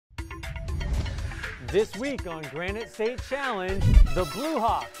This week on Granite State Challenge, the Blue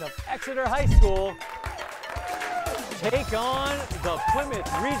Hawks of Exeter High School take on the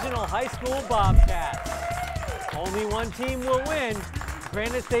Plymouth Regional High School Bobcats. Only one team will win.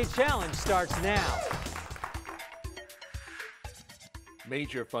 Granite State Challenge starts now.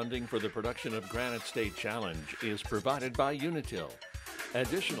 Major funding for the production of Granite State Challenge is provided by Unitil.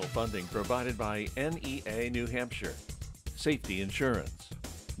 Additional funding provided by NEA New Hampshire, Safety Insurance,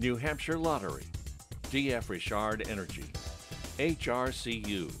 New Hampshire Lottery, DF Richard Energy,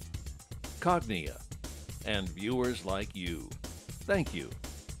 HRCU, Cognia, and viewers like you. Thank you.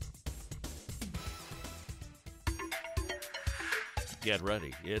 Get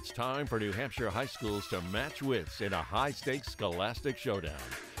ready. It's time for New Hampshire high schools to match wits in a high-stakes scholastic showdown.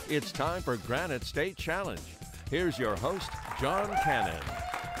 It's time for Granite State Challenge. Here's your host, John Cannon.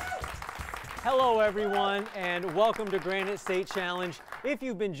 Hello, everyone, and welcome to Granite State Challenge. If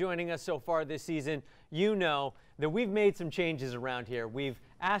you've been joining us so far this season, you know that we've made some changes around here. We've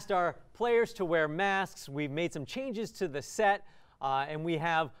asked our players to wear masks. We've made some changes to the set, and we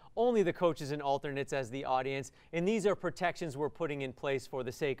have only the coaches and alternates as the audience. And these are protections we're putting in place for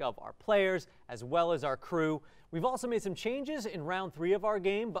the sake of our players as well as our crew. We've also made some changes in round 3 of our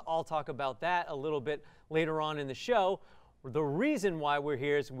game, but I'll talk about that a little bit later on in the show. The reason why we're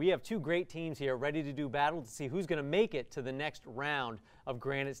here is we have two great teams here ready to do battle to see who's going to make it to the next round of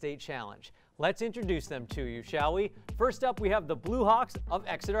Granite State Challenge. Let's introduce them to you, shall we? First up, we have the Blue Hawks of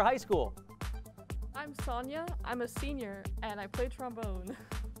Exeter High School. I'm Sonia. I'm a senior, and I play trombone.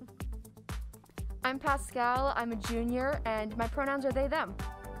 I'm Pascal. I'm a junior, and my pronouns are they, them.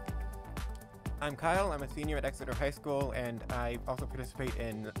 I'm Kyle. I'm a senior at Exeter High School, and I also participate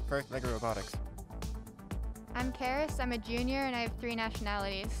in First Lego Robotics. I'm Karis. I'm a junior, and I have 3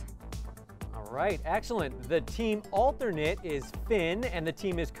 nationalities. All right, excellent. The team alternate is Finn, and the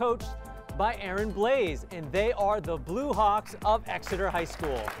team is coached by Aaron Blaze, and they are the Blue Hawks of Exeter High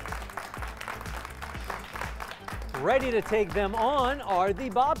School. Ready to take them on are the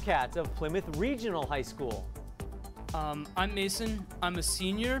Bobcats of Plymouth Regional High School. I'm Mason. I'm a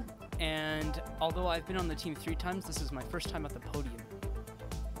senior, and although I've been on the team 3 times, this is my first time at the podium.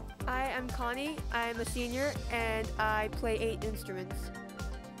 I am Connie. I'm a senior, and I play 8 instruments.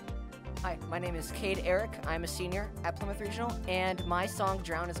 Hi, my name is Cade Eric. I'm a senior at Plymouth Regional, and my song,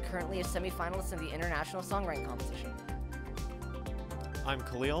 Drown, is currently a semifinalist in the International Songwriting Competition. I'm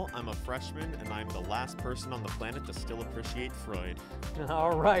Khalil. I'm a freshman, and I'm the last person on the planet to still appreciate Freud.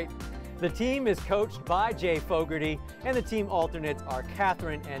 All right. The team is coached by Jay Fogarty, and the team alternates are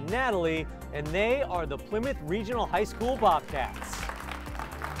Catherine and Natalie, and they are the Plymouth Regional High School Bobcats.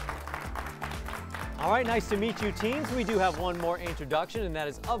 All right, nice to meet you, teams. We do have one more introduction, and that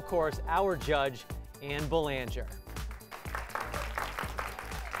is, of course, our judge, Ann Belanger.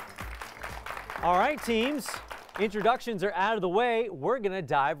 All right, teams. Introductions are out of the way. We're going to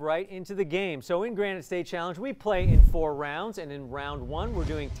dive right into the game. So in Granite State Challenge, we play in 4 rounds, and in round 1, we're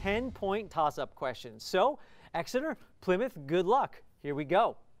doing 10-point toss-up questions. So Exeter, Plymouth, good luck. Here we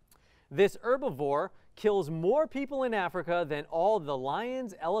go. This herbivore kills more people in Africa than all the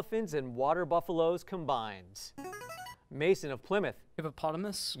lions, elephants, and water buffaloes combined. Mason of Plymouth.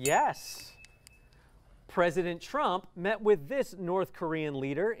 Hippopotamus? Yes. President Trump met with this North Korean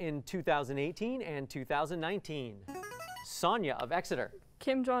leader in 2018 and 2019. Sonia of Exeter.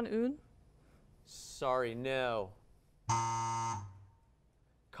 Kim Jong-un. Sorry, no.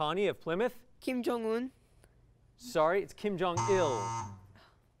 Connie of Plymouth. Kim Jong-un. Sorry, it's Kim Jong-il.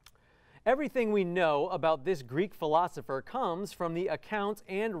 Everything we know about this Greek philosopher comes from the accounts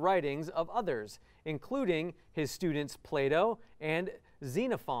and writings of others, including his students Plato and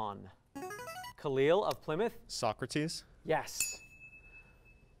Xenophon. Khalil of Plymouth. Socrates? Yes.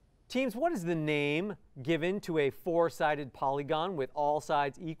 Teams, what is the name given to a 4-sided polygon with all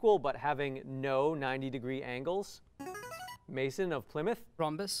sides equal but having no 90-degree angles? Mason of Plymouth.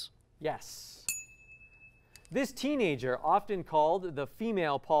 Rhombus? Yes. This teenager, often called the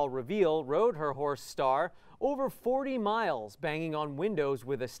female Paul Revere, rode her horse Star over 40 miles, banging on windows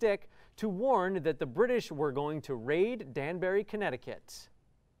with a stick to warn that the British were going to raid Danbury, Connecticut.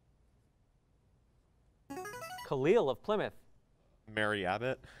 Khalil of Plymouth. Mary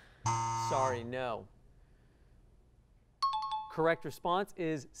Abbott? Sorry, no. Correct response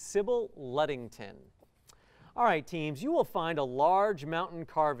is Sybil Luddington. All right, teams, you will find a large mountain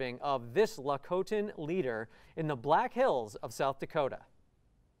carving of this Lakota leader in the Black Hills of South Dakota.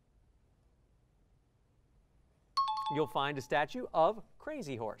 You'll find a statue of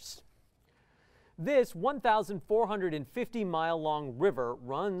Crazy Horse. This 1,450-mile-long river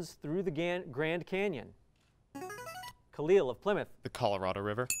runs through the Grand Canyon. Khalil of Plymouth. The Colorado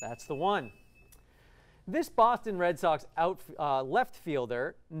River. That's the one. This Boston Red Sox left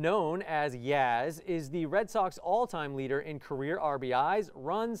fielder, known as Yaz, is the Red Sox all-time leader in career RBIs,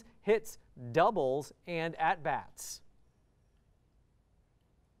 runs, hits, doubles, and at-bats.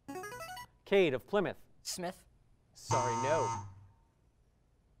 Cade of Plymouth. Smith. Sorry, no.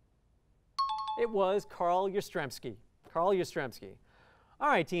 It was Carl Yastrzemski. Carl Yastrzemski. All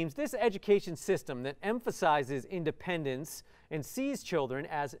right, teams, this education system that emphasizes independence and sees children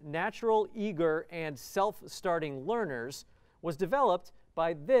as natural, eager, and self-starting learners was developed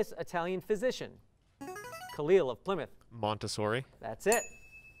by this Italian physician, Khalil of Plymouth. Montessori. That's it.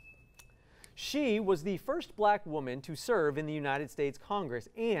 She was the first black woman to serve in the United States Congress,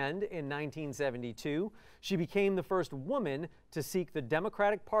 and in 1972, she became the first woman to seek the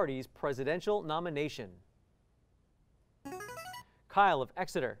Democratic Party's presidential nomination. Kyle of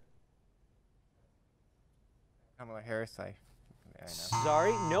Exeter. Kamala Harris, I know.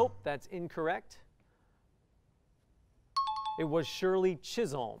 Sorry, nope, that's incorrect. It was Shirley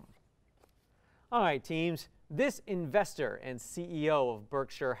Chisholm. All right, teams, this investor and CEO of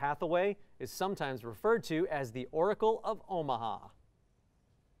Berkshire Hathaway is sometimes referred to as the Oracle of Omaha.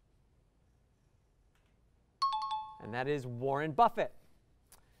 And that is Warren Buffett.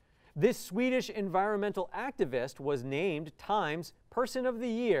 This Swedish environmental activist was named Time's Person of the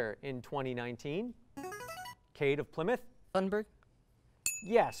Year in 2019. Cade of Plymouth. Thunberg.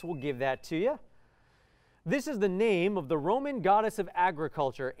 Yes, we'll give that to you. This is the name of the Roman goddess of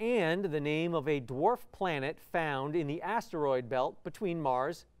agriculture and the name of a dwarf planet found in the asteroid belt between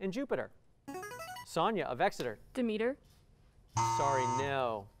Mars and Jupiter. Sonia of Exeter. Demeter. Sorry,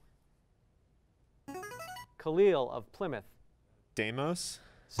 no. Khalil of Plymouth. Deimos.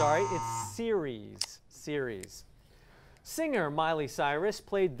 Sorry, it's Ceres. Singer Miley Cyrus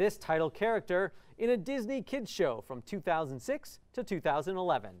played this title character in a Disney kids show from 2006 to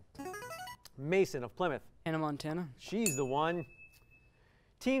 2011. Mason of Plymouth. Hannah Montana. She's the one.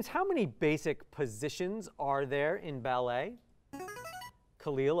 Teens, how many basic positions are there in ballet?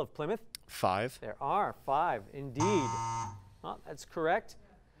 Khalil of Plymouth. 5. There are 5, indeed. Oh, that's correct.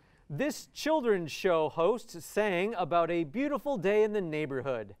 This children's show host sang about a beautiful day in the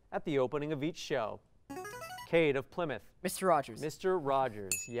neighborhood at the opening of each show. Cade of Plymouth. Mr. Rogers. Mr.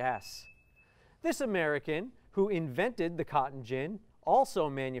 Rogers, yes. This American, who invented the cotton gin, also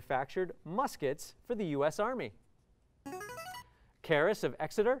manufactured muskets for the U.S. Army. Karis of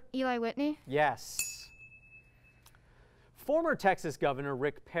Exeter. Eli Whitney. Yes. Former Texas Governor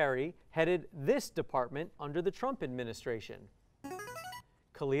Rick Perry headed this department under the Trump administration.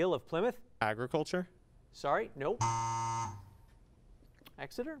 Khalil of Plymouth. Agriculture. Sorry, nope.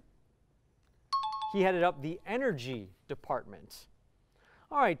 Exeter. He headed up the Energy Department.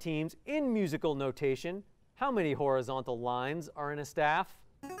 All right, teams, in musical notation, how many horizontal lines are in a staff?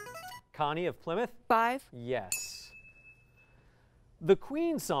 Connie of Plymouth. 5. Yes. The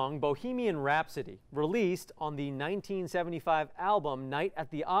Queen song Bohemian Rhapsody, released on the 1975 album Night at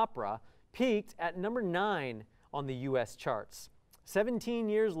the Opera, peaked at number 9 on the U.S. charts. 17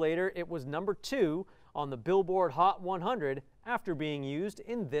 years later, it was number 2 on the Billboard Hot 100 after being used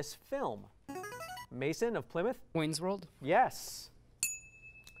in this film. Mason of Plymouth. Wayne's World. Yes.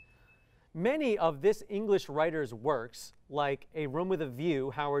 Many of this English writer's works, like A Room with a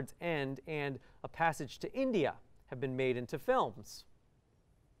View, Howard's End, and A Passage to India, have been made into films.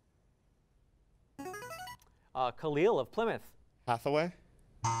 Khalil of Plymouth. Hathaway.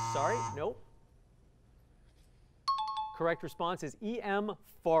 Sorry, nope. Correct response is E.M.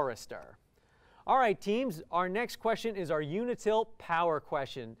 Forrester. All right, teams, our next question is our Unitil power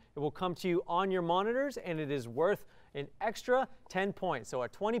question. It will come to you on your monitors, and it is worth an extra 10 points, so a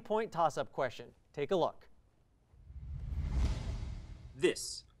 20-point toss-up question. Take a look.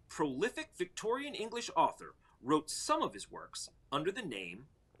 This prolific Victorian English author wrote some of his works under the name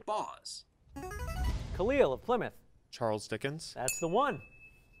Boz. Khalil of Plymouth. Charles Dickens. That's the one.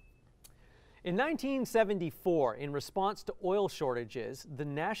 In 1974, in response to oil shortages, the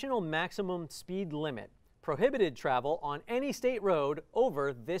national maximum speed limit prohibited travel on any state road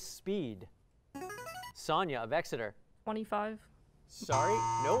over this speed. Sonia of Exeter. 25. Sorry,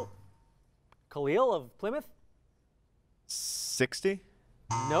 nope. Khalil of Plymouth. 60.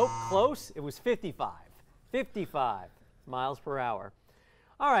 Nope, close. It was 55. 55 miles per hour.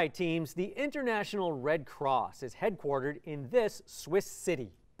 All right, teams, the International Red Cross is headquartered in this Swiss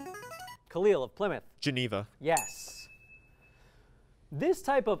city. Khalil of Plymouth. Geneva. Yes. This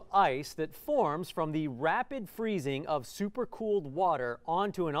type of ice that forms from the rapid freezing of supercooled water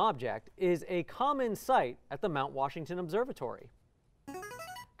onto an object is a common sight at the Mount Washington Observatory.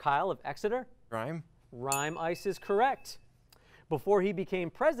 Kyle of Exeter. Rime. Rime ice is correct. Before he became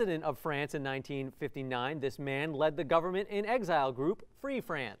president of France in 1959, this man led the government in exile group Free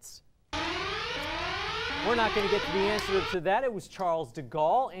France. We're not going to get to the answer to that. It was Charles de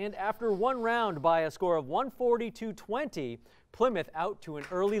Gaulle, and after one round by a score of 140-20, Plymouth out to an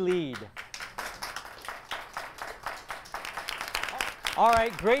early lead. All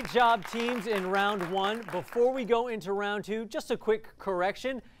right, great job, teams, in round one. Before we go into round two, just a quick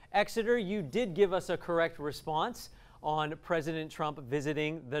correction. Exeter, you did give us a correct response on President Trump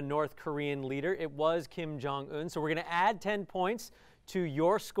visiting the North Korean leader. It was Kim Jong-un. So we're going to add 10 points to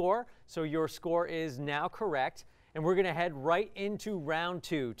your score. So your score is now correct. And we're going to head right into round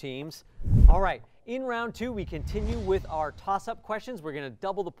two, teams. All right, in round two, we continue with our toss-up questions. We're going to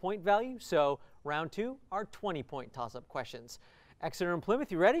double the point value. So round two, our 20-point toss-up questions. Exeter and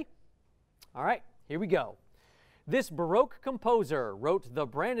Plymouth, you ready? All right, here we go. This Baroque composer wrote the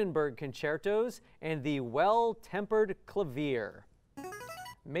Brandenburg Concertos and the Well-Tempered Clavier.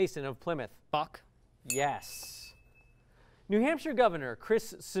 Mason of Plymouth. Bach. Yes. New Hampshire Governor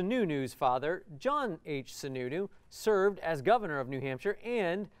Chris Sununu's father, John H. Sununu, served as governor of New Hampshire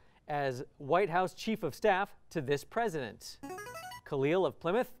and as White House Chief of Staff to this president. Khalil of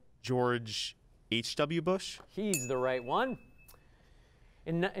Plymouth. George H.W. Bush. He's the right one.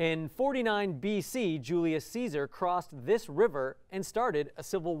 In 49 BC, Julius Caesar crossed this river and started a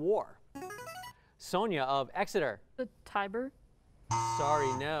civil war. Sonia of Exeter. The Tiber.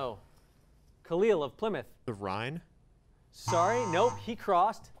 Sorry, no. Khalil of Plymouth. The Rhine. Sorry, nope, he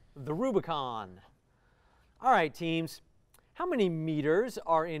crossed the Rubicon. All right, teams. How many meters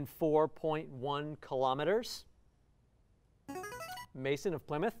are in 4.1 kilometers? Mason of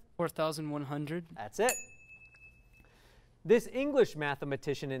Plymouth. 4,100. That's it. This English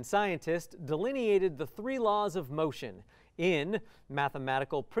mathematician and scientist delineated the three laws of motion in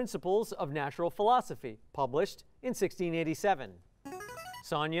Mathematical Principles of Natural Philosophy, published in 1687.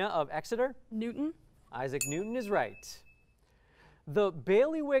 Sonia of Exeter. Newton. Isaac Newton is right. The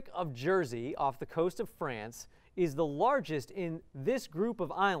bailiwick of Jersey off the coast of France is the largest in this group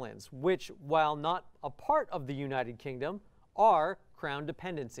of islands, which, while not a part of the United Kingdom, are crown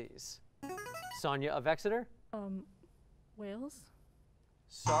dependencies. Sonia of Exeter. Wales.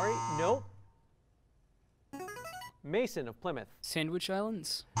 Sorry, nope. Mason of Plymouth. Sandwich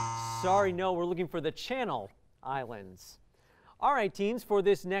Islands. Sorry, no, we're looking for the Channel Islands. All right, teams, for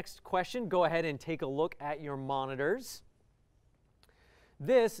this next question, go ahead and take a look at your monitors.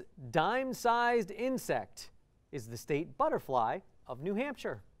 This dime-sized insect is the state butterfly of New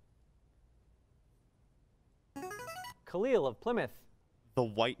Hampshire. Khalil of Plymouth. The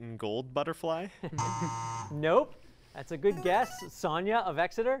white and gold butterfly. Nope. That's a good guess. Sonia of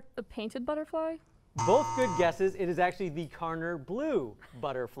Exeter. The painted butterfly. Both good guesses. It is actually the Carner blue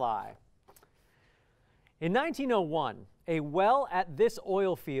butterfly. In 1901, a well at this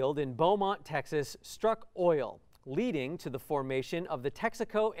oil field in Beaumont, Texas, struck oil, leading to the formation of the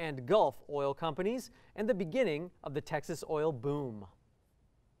Texaco and Gulf oil companies and the beginning of the Texas oil boom.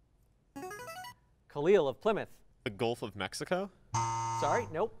 Khalil of Plymouth. The Gulf of Mexico. Sorry,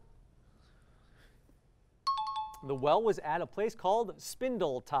 nope. The well was at a place called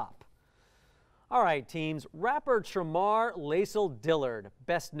Spindletop. All right, teams. Rapper Tremar Lacel Dillard,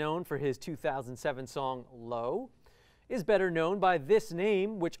 best known for his 2007 song Low, is better known by this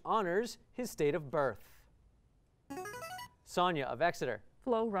name, which honors his state of birth. Sonia of Exeter.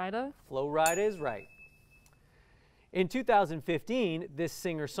 Flo Rida. Flo Rida is right. In 2015, this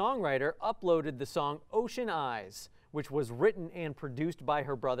singer-songwriter uploaded the song Ocean Eyes, which was written and produced by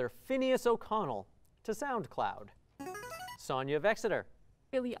her brother Phineas O'Connell, to SoundCloud. Sonia of Exeter.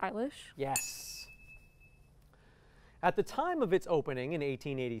 Billie Eilish. Yes. At the time of its opening in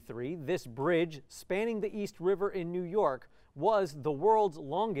 1883, this bridge spanning the East River in New York was the world's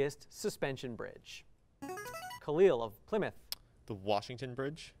longest suspension bridge. Khalil of Plymouth. The Washington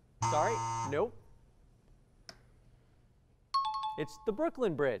Bridge. Sorry, nope. It's the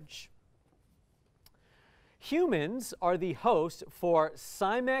Brooklyn Bridge. Humans are the host for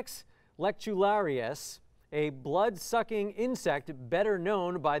Cymex lectularius, a blood-sucking insect better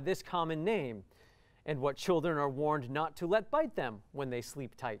known by this common name, and what children are warned not to let bite them when they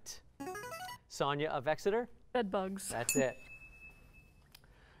sleep tight. Sonia of Exeter. Bedbugs. That's it.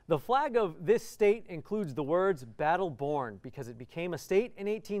 The flag of this state includes the words battle born because it became a state in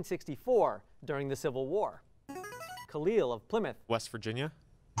 1864 during the Civil War. Khalil of Plymouth. West Virginia.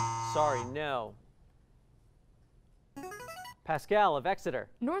 Sorry, no. Pascal of Exeter.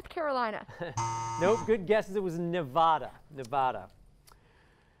 North Carolina. Nope, good guesses. It was Nevada.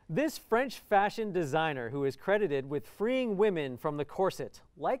 This French fashion designer, who is credited with freeing women from the corset,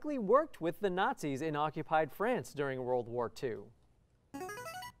 likely worked with the Nazis in occupied France during World War II.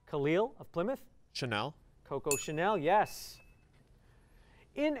 Khalil of Plymouth. Chanel. Coco Chanel, yes.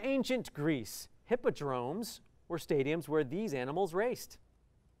 In ancient Greece, hippodromes were stadiums where these animals raced.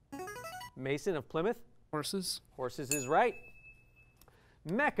 Mason of Plymouth. Horses. Horses is right.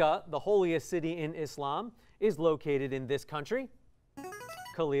 Mecca, the holiest city in Islam, is located in this country.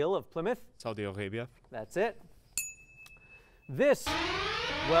 Khalil of Plymouth. Saudi Arabia. That's it. This,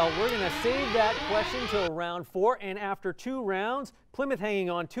 well, we're going to save that question till round 4, and after 2 rounds, Plymouth hanging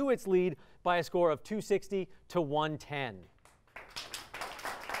on to its lead by a score of 260 to 110.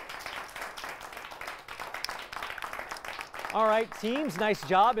 All right, teams, nice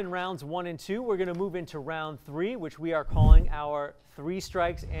job in rounds 1 and 2. We're going to move into round 3, which we are calling our 3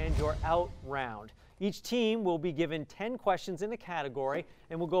 strikes and you're out round. Each team will be given 10 questions in a category,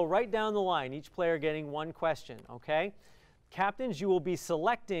 and we'll go right down the line, each player getting 1 question, okay? Captains, you will be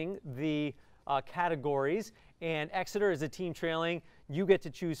selecting the categories, and Exeter is a team trailing. You get to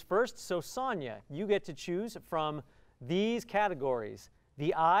choose first. So Sonia, you get to choose from these categories.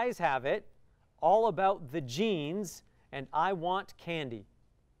 The Eyes Have It, All About the Jeans, and I Want Candy.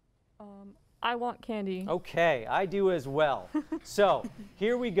 I want candy. Okay, I do as well. So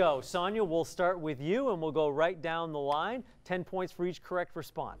here we go. Sonia, we'll start with you, and we'll go right down the line. 10 points for each correct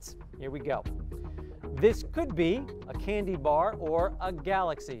response. Here we go. This could be a candy bar or a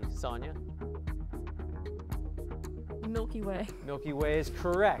galaxy, Sonia. Milky Way. Milky Way is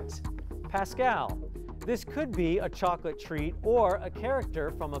correct. Pascal, this could be a chocolate treat or a character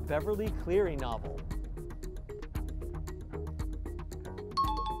from a Beverly Cleary novel.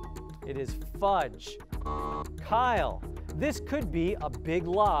 It is fudge. Kyle, this could be a big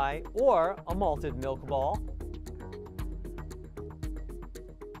lie or a malted milk ball.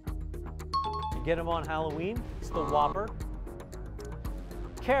 You get them on Halloween, it's the Whopper.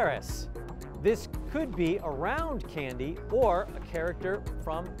 Karis, this could be a round candy or a character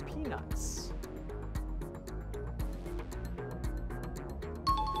from Peanuts.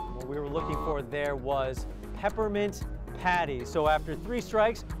 What we were looking for there was peppermint patty. So after 3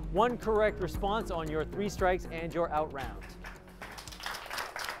 strikes, 1 correct response on your 3 strikes and you're out round.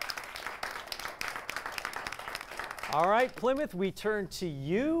 All right, Plymouth, we turn to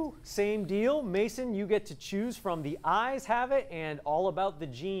you. Same deal. Mason, you get to choose from The Eyes Have It and All About the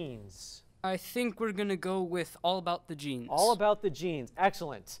Jeans. I think we're going to go with All About the Jeans. All About the Jeans.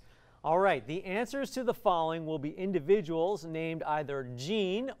 Excellent. All right, the answers to the following will be individuals named either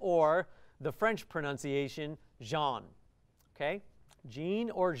Jean or the French pronunciation Jean. Okay? Jean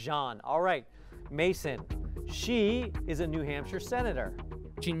or Jean. All right. Mason, she is a New Hampshire senator.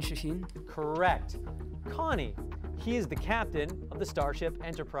 Jean Shaheen. Correct. Connie, he is the captain of the Starship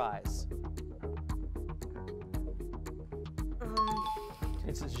Enterprise.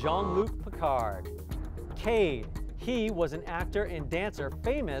 It's Jean-Luc Picard. Cade, he was an actor and dancer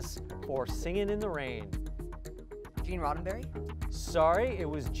famous for Singing in the Rain. Gene Roddenberry. Sorry, it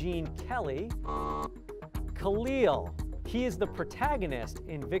was Gene Kelly. Khalil, he is the protagonist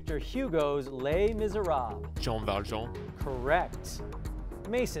in Victor Hugo's Les Miserables. Jean Valjean. Correct.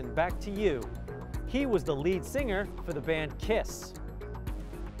 Mason, back to you. He was the lead singer for the band Kiss.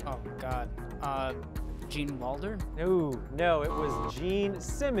 Oh, God. Gene Wilder? No, it was Gene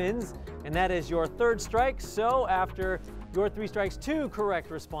Simmons, and that is your 3rd strike. So after your 3 strikes, 2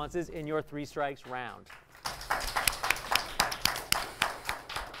 correct responses in your 3 strikes round.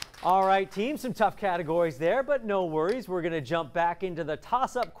 All right, team, some tough categories there, but no worries. We're going to jump back into the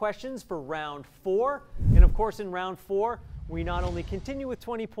toss-up questions for round 4. And of course, in round 4, we not only continue with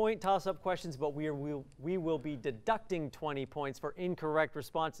 20-point toss-up questions, but we will be deducting 20 points for incorrect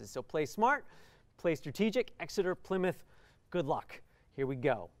responses. So play smart, play strategic. Exeter, Plymouth, good luck. Here we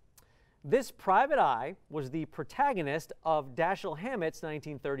go. This private eye was the protagonist of Dashiell Hammett's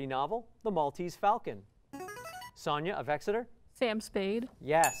 1930 novel, The Maltese Falcon. Sonia of Exeter? Sam Spade.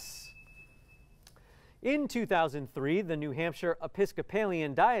 Yes. In 2003, the New Hampshire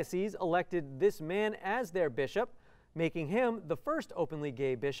Episcopalian Diocese elected this man as their bishop, making him the first openly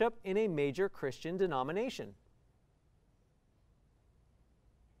gay bishop in a major Christian denomination.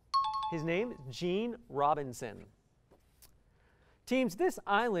 His name, Gene Robinson. Teams, this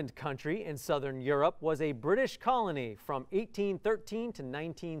island country in southern Europe was a British colony from 1813 to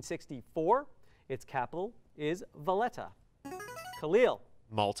 1964. Its capital is Valletta. Khalil.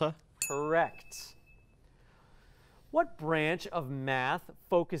 Malta. Correct. What branch of math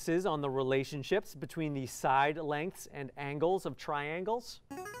focuses on the relationships between the side lengths and angles of triangles?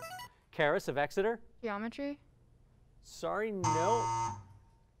 Karis of Exeter? Geometry. Sorry, no.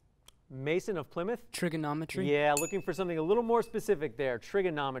 Mason of Plymouth? Trigonometry. Yeah, looking for something a little more specific there.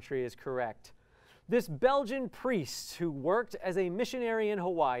 Trigonometry is correct. This Belgian priest who worked as a missionary in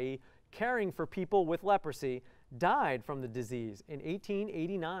Hawaii caring for people with leprosy died from the disease in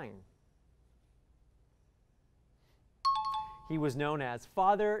 1889. He was known as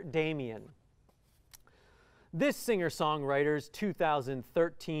Father Damien. This singer-songwriter's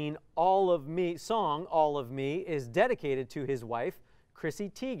 2013 song, All of Me, is dedicated to his wife, Chrissy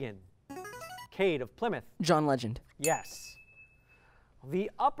Teigen. Cade of Plymouth. John Legend. Yes.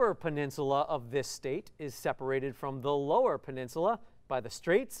 The upper peninsula of this state is separated from the lower peninsula by the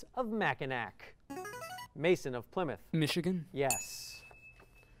Straits of Mackinac. Mason of Plymouth. Michigan. Yes.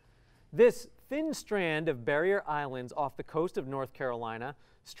 This thin strand of barrier islands off the coast of North Carolina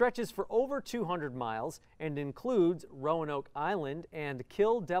stretches for over 200 miles and includes Roanoke Island and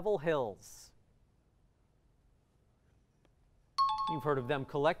Kill Devil Hills. You've heard of them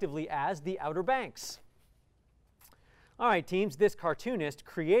collectively as the Outer Banks. All right, teams, this cartoonist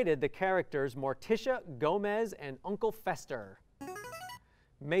created the characters Morticia, Gomez, and Uncle Fester.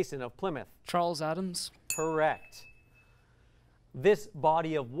 Mason of Plymouth. Charles Adams. Correct. This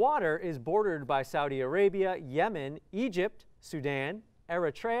body of water is bordered by Saudi Arabia, Yemen, Egypt, Sudan,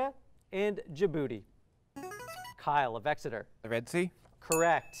 Eritrea, and Djibouti. Kyle of Exeter. The Red Sea?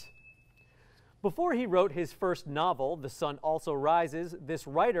 Correct. Before he wrote his first novel, The Sun Also Rises, this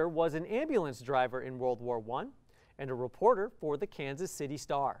writer was an ambulance driver in World War I and a reporter for the Kansas City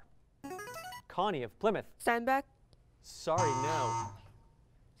Star. Connie of Plymouth. Steinbeck. Sorry, no.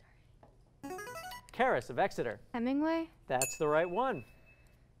 Karis of Exeter. Hemingway. That's the right one.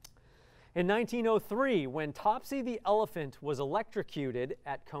 In 1903, when Topsy the elephant was electrocuted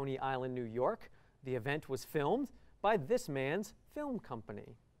at Coney Island, New York, the event was filmed by this man's film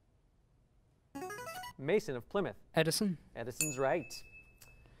company. Mason of Plymouth. Edison. Edison's right.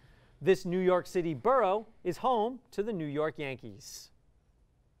 This New York City borough is home to the New York Yankees.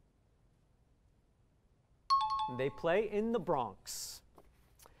 They play in the Bronx.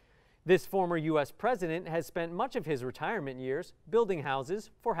 This former U.S. president has spent much of his retirement years building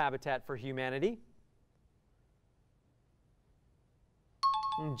houses for Habitat for Humanity.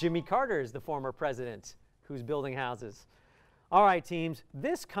 And Jimmy Carter is the former president who's building houses. All right, teams,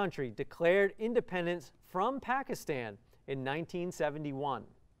 this country declared independence from Pakistan in 1971.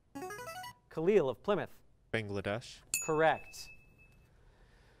 Khalil of Plymouth. Bangladesh. Correct.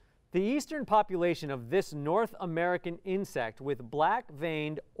 The eastern population of this North American insect with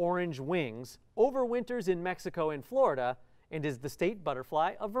black-veined orange wings overwinters in Mexico and Florida and is the state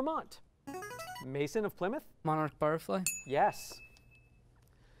butterfly of Vermont. Mason of Plymouth. Monarch butterfly. Yes.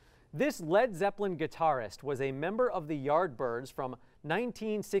 This Led Zeppelin guitarist was a member of the Yardbirds from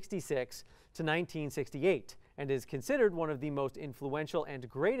 1966 to 1968 and is considered one of the most influential and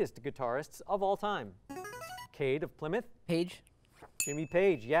greatest guitarists of all time. Cade of Plymouth. Page. Jimmy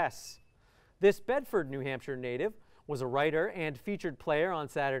Page, yes. This Bedford, New Hampshire native was a writer and featured player on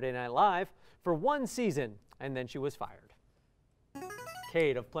Saturday Night Live for one season, and then she was fired.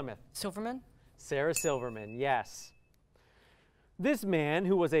 Cade of Plymouth. Silverman. Sarah Silverman, yes. This man,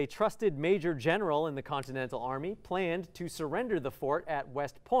 who was a trusted major general in the Continental Army, planned to surrender the fort at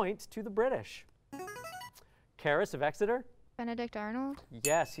West Point to the British. Karis of Exeter. Benedict Arnold.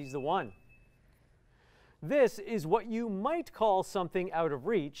 Yes, he's the one. This is what you might call something out of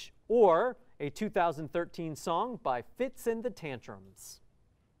reach, or a 2013 song by Fitz and the Tantrums.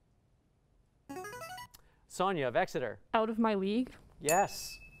 Sonia of Exeter. Out of My League.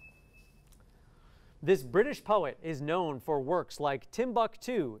 Yes. This British poet is known for works like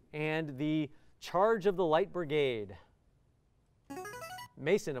Timbuktu and the Charge of the Light Brigade.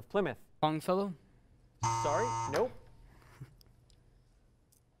 Mason of Plymouth. Longfellow. Sorry, nope.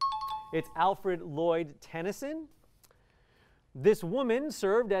 It's Alfred Lloyd Tennyson. This woman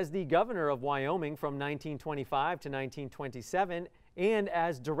served as the governor of Wyoming from 1925 to 1927 and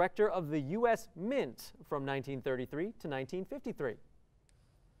as director of the U.S. Mint from 1933 to 1953.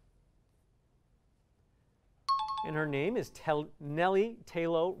 And her name is Nellie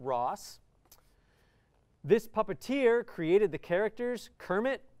Taylor Ross. This puppeteer created the characters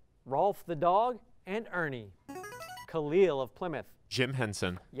Kermit, Rolf the dog, and Ernie. Khalil of Plymouth. Jim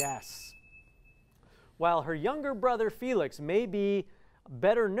Henson. Yes. While her younger brother Felix may be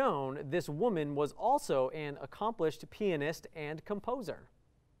better known, this woman was also an accomplished pianist and composer.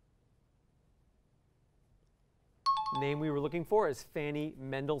 Name we were looking for is Fanny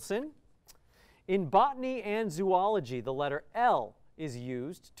Mendelssohn. In botany and zoology, the letter L is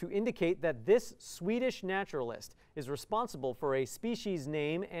used to indicate that this Swedish naturalist is responsible for a species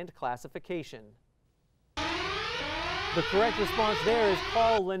name and classification. The correct response there is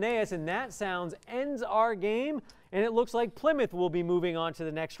Carl Linnaeus, and that sounds ends our game. and it looks like Plymouth will be moving on to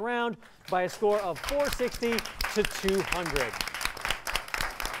the next round by a score of 460 to 200.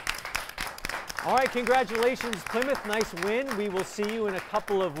 All right, congratulations, Plymouth. Nice win. We will see you in a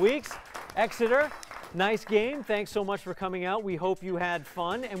couple of weeks. Exeter, nice game. Thanks so much for coming out. We hope you had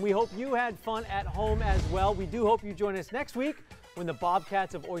fun, and we hope you had fun at home as well. We do hope you join us next week when the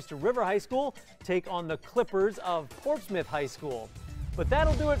Bobcats of Oyster River High School take on the Clippers of Portsmouth High School. But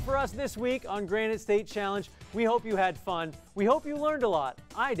that'll do it for us this week on Granite State Challenge. We hope you had fun. We hope you learned a lot.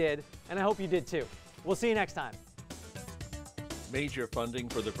 I did, and I hope you did too. We'll see you next time. Major funding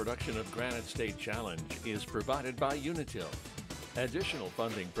for the production of Granite State Challenge is provided by Unitil. Additional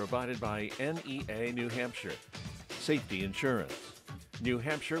funding provided by NEA New Hampshire, Safety Insurance, New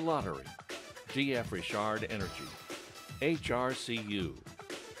Hampshire Lottery, DF Richard Energy, HRCU,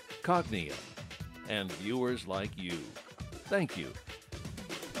 Cognia, and viewers like you. Thank you.